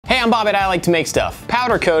Hey, I'm Bob at ILikeToMakeStuff.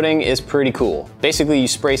 Powder coating is pretty cool. Basically, you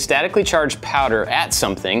spray statically charged powder at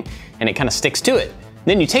something and it kind of sticks to it.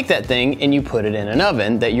 Then you take that thing and you put it in an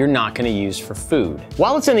oven that you're not going to use for food.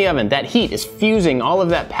 While it's in the oven, that heat is fusing all of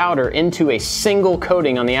that powder into a single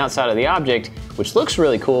coating on the outside of the object, which looks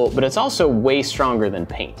really cool, but it's also way stronger than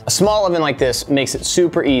paint. A small oven like this makes it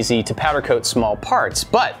super easy to powder coat small parts,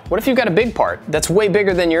 but what if you've got a big part that's way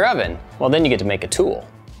bigger than your oven? Well, then you get to make a tool.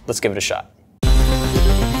 Let's give it a shot.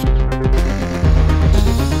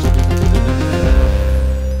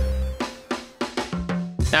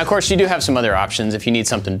 Now, of course, you do have some other options if you need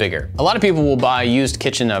something bigger. A lot of people will buy used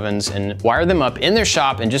kitchen ovens and wire them up in their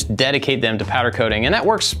shop and just dedicate them to powder coating, and that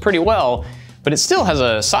works pretty well, but it still has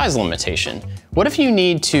a size limitation. What if you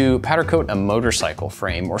need to powder coat a motorcycle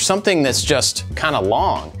frame or something that's just kind of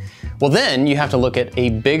long? Well, then you have to look at a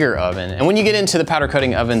bigger oven. And when you get into the powder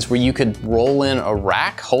coating ovens where you could roll in a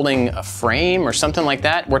rack holding a frame or something like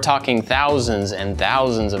that, we're talking thousands and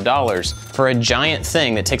thousands of dollars for a giant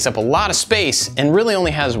thing that takes up a lot of space and really only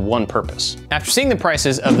has one purpose. After seeing the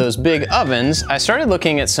prices of those big ovens, I started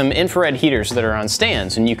looking at some infrared heaters that are on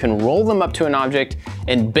stands, and you can roll them up to an object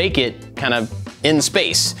and bake it kind of in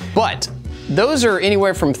space. But those are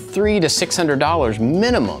anywhere from $300 to $600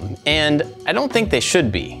 minimum, and I don't think they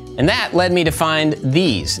should be. And that led me to find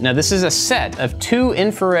these. Now, this is a set of 2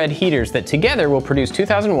 infrared heaters that together will produce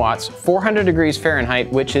 2,000 watts, 400 degrees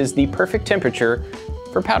Fahrenheit, which is the perfect temperature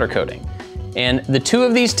for powder coating. And the 2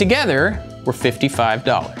 of these together were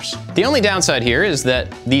 $55. The only downside here is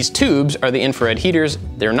that these tubes are the infrared heaters.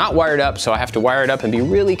 They're not wired up, so I have to wire it up and be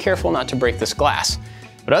really careful not to break this glass.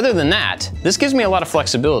 But other than that, this gives me a lot of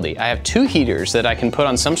flexibility. I have 2 heaters that I can put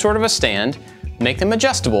on some sort of a stand, make them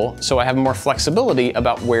adjustable so I have more flexibility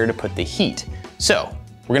about where to put the heat. So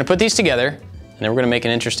we're gonna put these together and then we're gonna make an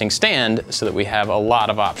interesting stand so that we have a lot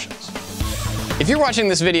of options. If you're watching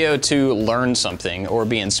this video to learn something or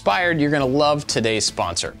be inspired, you're gonna love today's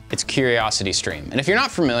sponsor. It's CuriosityStream. And if you're not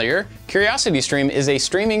familiar, CuriosityStream is a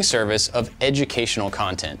streaming service of educational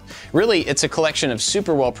content. Really, it's a collection of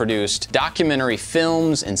super well-produced documentary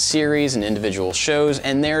films and series and individual shows,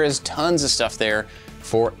 and there is tons of stuff there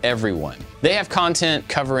for everyone. They have content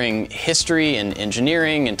covering history and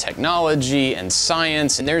engineering and technology and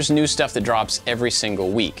science, and there's new stuff that drops every single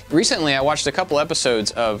week. Recently, I watched a couple episodes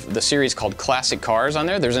of the series called Classic Cars on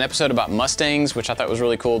there. There's an episode about Mustangs, which I thought was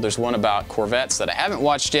really cool. There's one about Corvettes that I haven't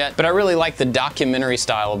watched yet, but I really like the documentary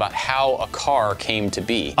style about how a car came to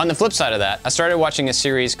be. On the flip side of that, I started watching a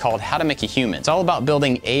series called How to Make a Human. It's all about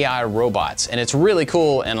building AI robots, and it's really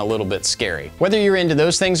cool and a little bit scary. Whether you're into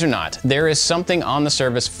those things or not, there is something on the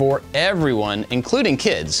service for everyone, including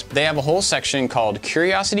kids. They have a whole section called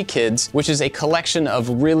Curiosity Kids, which is a collection of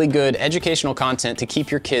really good educational content to keep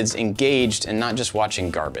your kids engaged and not just watching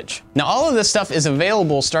garbage. Now, all of this stuff is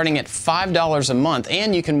available starting at $5 a month,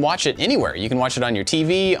 and you can watch it anywhere. You can watch it on your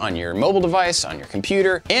TV, on your mobile device, on your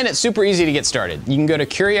computer, and it's super easy to get started. You can go to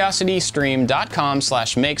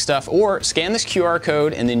curiositystream.com/makestuff or scan this QR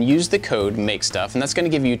code and then use the code MAKESTUFF, and that's gonna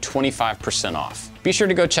give you 25% off. Be sure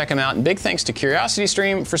to go check them out, and big thanks to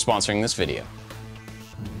CuriosityStream for sponsoring this video.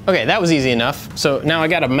 Okay, that was easy enough. So now I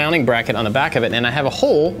got a mounting bracket on the back of it, and I have a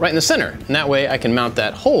hole right in the center. And that way I can mount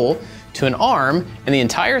that hole to an arm, and the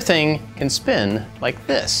entire thing can spin like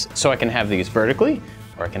this. So I can have these vertically,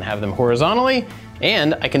 or I can have them horizontally,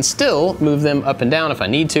 and I can still move them up and down if I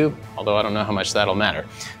need to, although I don't know how much that'll matter.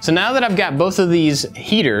 So now that I've got both of these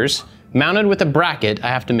heaters mounted with a bracket, I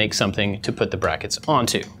have to make something to put the brackets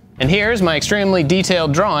onto. And here's my extremely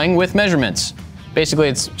detailed drawing with measurements. Basically,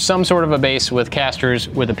 it's some sort of a base with casters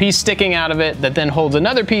with a piece sticking out of it that then holds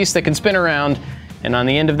another piece that can spin around, and on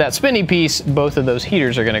the end of that spinny piece, both of those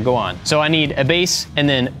heaters are gonna go on. So I need a base and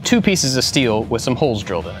then 2 pieces of steel with some holes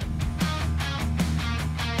drilled in it.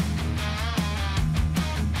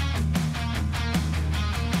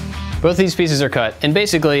 Both these pieces are cut, and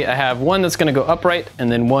basically I have one that's gonna go upright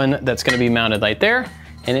and then one that's gonna be mounted right there,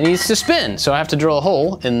 and it needs to spin. So I have to drill a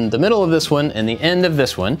hole in the middle of this one and the end of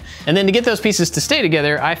this one. And then to get those pieces to stay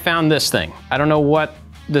together, I found this thing. I don't know what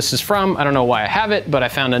this is from, I don't know why I have it, but I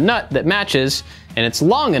found a nut that matches, and it's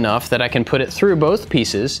long enough that I can put it through both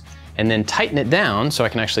pieces and then tighten it down so I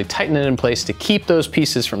can actually tighten it in place to keep those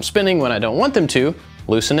pieces from spinning when I don't want them to.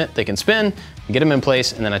 Loosen it, they can spin, get them in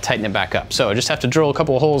place, and then I tighten it back up. So I just have to drill a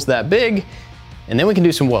couple of holes that big, and then we can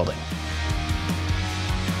do some welding.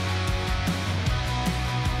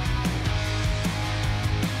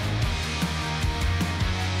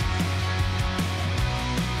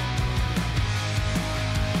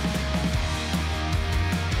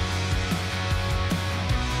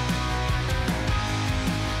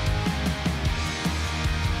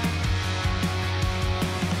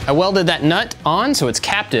 I welded that nut on so it's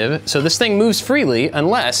captive, so this thing moves freely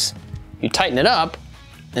unless you tighten it up,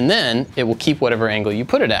 and then it will keep whatever angle you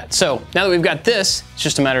put it at. So now that we've got this, it's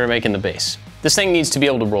just a matter of making the base. This thing needs to be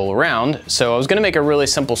able to roll around, so I was gonna make a really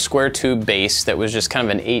simple square tube base that was just kind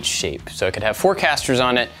of an H shape. So I could have 4 casters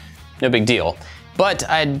on it, no big deal. But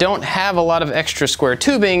I don't have a lot of extra square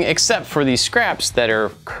tubing except for these scraps that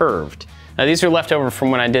are curved. Now these are left over from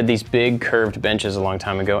when I did these big curved benches a long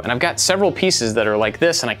time ago, and I've got several pieces that are like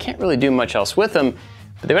this, and I can't really do much else with them,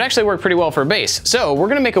 but they would actually work pretty well for a base. So we're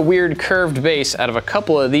gonna make a weird curved base out of a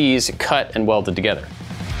couple of these cut and welded together.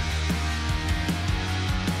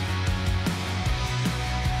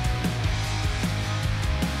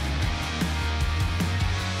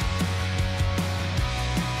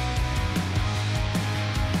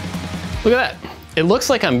 Look at that. It looks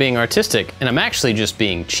like I'm being artistic, and I'm actually just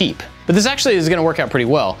being cheap. But this actually is gonna work out pretty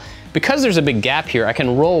well. Because there's a big gap here, I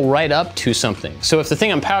can roll right up to something. So if the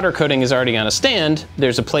thing I'm powder coating is already on a stand,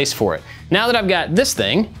 there's a place for it. Now that I've got this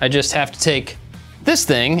thing, I just have to take this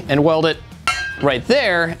thing and weld it right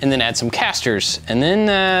there, and then add some casters, and then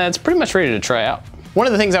it's pretty much ready to try out. One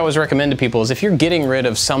of the things I always recommend to people is if you're getting rid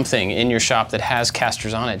of something in your shop that has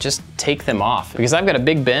casters on it, just take them off. Because I've got a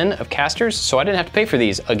big bin of casters, so I didn't have to pay for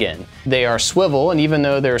these again. They are swivel, and even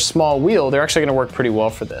though they're a small wheel, they're actually gonna work pretty well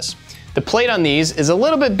for this. The plate on these is a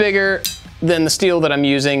little bit bigger than the steel that I'm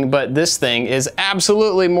using, but this thing is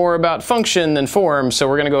absolutely more about function than form, so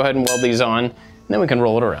we're gonna go ahead and weld these on, and then we can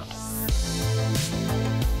roll it around.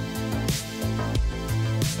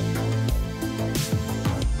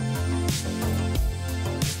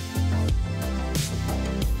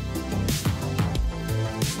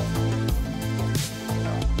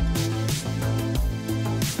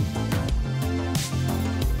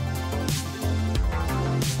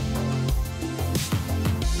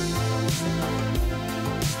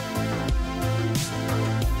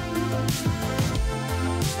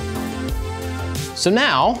 So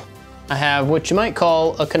now I have what you might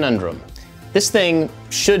call a conundrum. This thing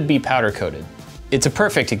should be powder coated. It's a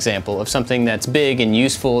perfect example of something that's big and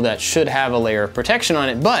useful that should have a layer of protection on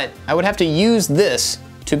it, but I would have to use this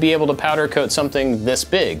to be able to powder coat something this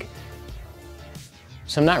big.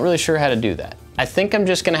 So I'm not really sure how to do that. I think I'm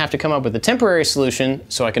just gonna have to come up with a temporary solution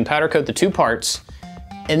so I can powder coat the 2 parts,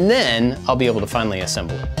 and then I'll be able to finally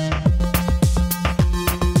assemble it.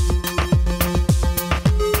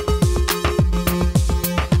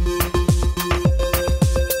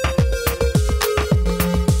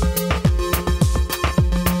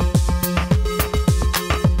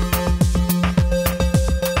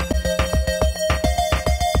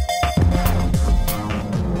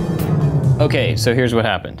 Okay, so here's what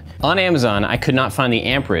happened. On Amazon, I could not find the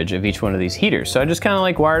amperage of each one of these heaters, so I just kind of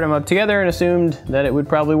like wired them up together and assumed that it would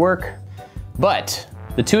probably work. But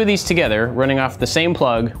the 2 of these together, running off the same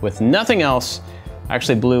plug with nothing else,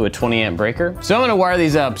 actually blew a 20 amp breaker. So I'm gonna wire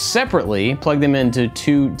these up separately, plug them into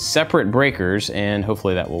 2 separate breakers, and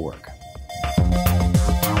hopefully that will work.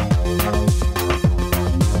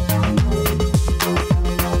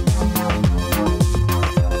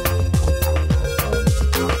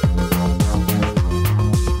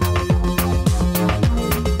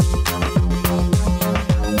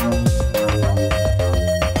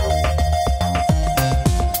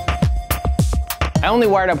 I only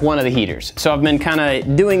wired up one of the heaters, so I've been kind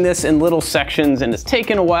of doing this in little sections, and it's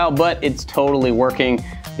taken a while, but it's totally working.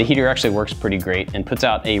 The heater actually works pretty great and puts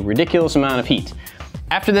out a ridiculous amount of heat.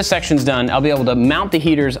 After this section's done, I'll be able to mount the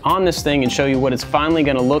heaters on this thing and show you what it's finally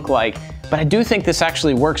gonna look like, but I do think this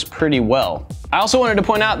actually works pretty well. I also wanted to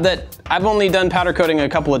point out that I've only done powder coating a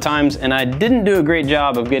couple of times, and I didn't do a great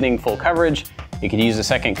job of getting full coverage. You could use a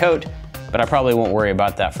second coat, but I probably won't worry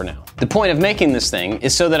about that for now. The point of making this thing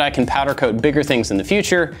is so that I can powder coat bigger things in the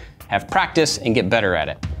future, have practice, and get better at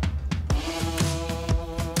it.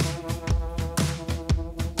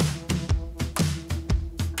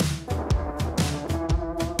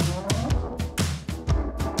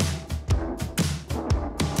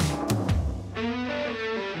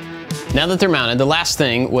 Now that they're mounted, the last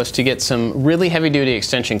thing was to get some really heavy-duty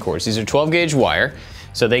extension cords. These are 12-gauge wire,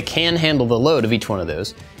 so they can handle the load of each one of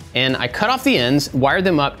those. And I cut off the ends, wired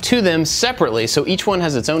them up to them separately so each one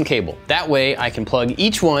has its own cable. That way I can plug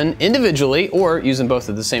each one individually or use them both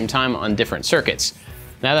at the same time on different circuits.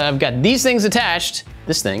 Now that I've got these things attached,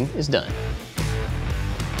 this thing is done.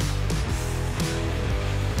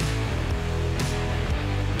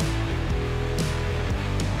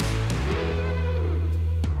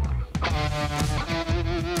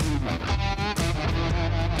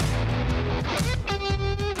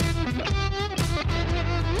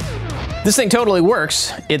 This thing totally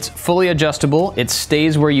works. It's fully adjustable. It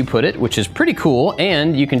stays where you put it, which is pretty cool.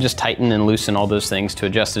 And you can just tighten and loosen all those things to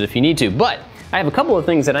adjust it if you need to. But I have a couple of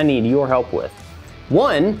things that I need your help with.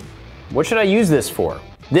 One, what should I use this for?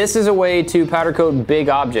 This is a way to powder coat big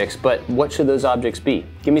objects, but what should those objects be?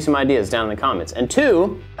 Give me some ideas down in the comments. And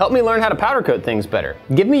two, help me learn how to powder coat things better.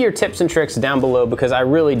 Give me your tips and tricks down below because I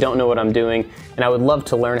really don't know what I'm doing and I would love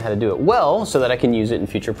to learn how to do it well so that I can use it in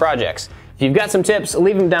future projects. If you've got some tips,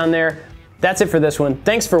 leave them down there. That's it for this one.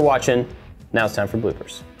 Thanks for watching. Now it's time for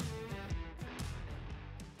bloopers.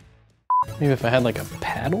 Maybe if I had like a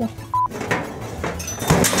paddle?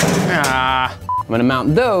 I'm gonna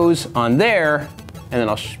mount those on there and then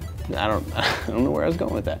I don't know where I was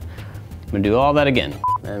going with that. I'm gonna do all that again.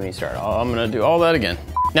 Let me start. I'm gonna do all that again.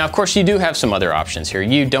 Now, of course, you do have some other options here.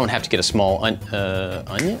 You don't have to get a small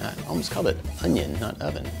onion. I almost called it onion, not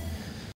oven.